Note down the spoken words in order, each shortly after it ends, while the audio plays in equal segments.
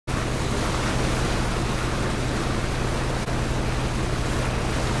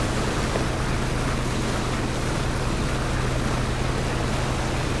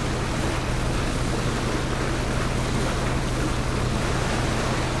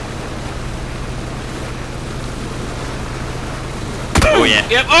yeah.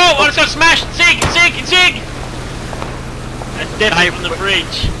 Yep. Oh, I just got smashed. Zig. That's definitely from the bridge.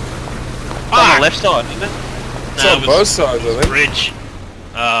 It's on the left side, isn't it? It's on both sides, I think. Bridge.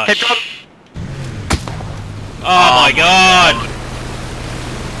 Head drop. Oh my god.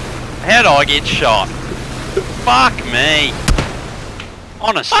 How did I get shot? Fuck me.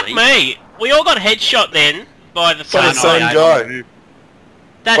 Honestly. Fuck me. We all got headshot then by the By the same guy.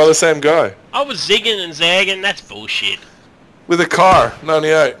 By the same guy. I was zigging and zagging. That's bullshit. With a car,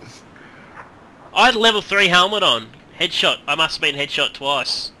 98. I had level 3 helmet on. Headshot. I must have been headshot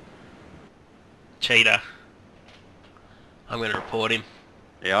twice. Cheater. I'm going to report him.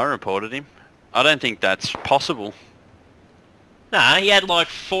 Yeah, I reported him. I don't think that's possible. Nah, he had like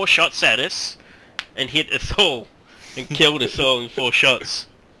 4 shots at us and hit us all and killed us all in 4 shots.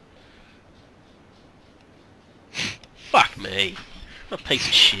 Fuck me. I'm a piece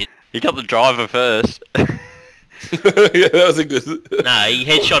of shit. He got the driver first. Yeah, that was a good... Nah, he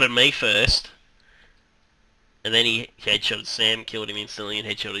headshotted me first. And then he headshotted Sam, killed him instantly, and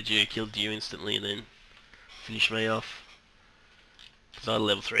headshotted you, killed you instantly, and then finished me off. Because I had a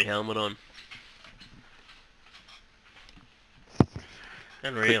level 3 helmet on.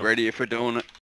 Unreal. Quick ready if we're doing it.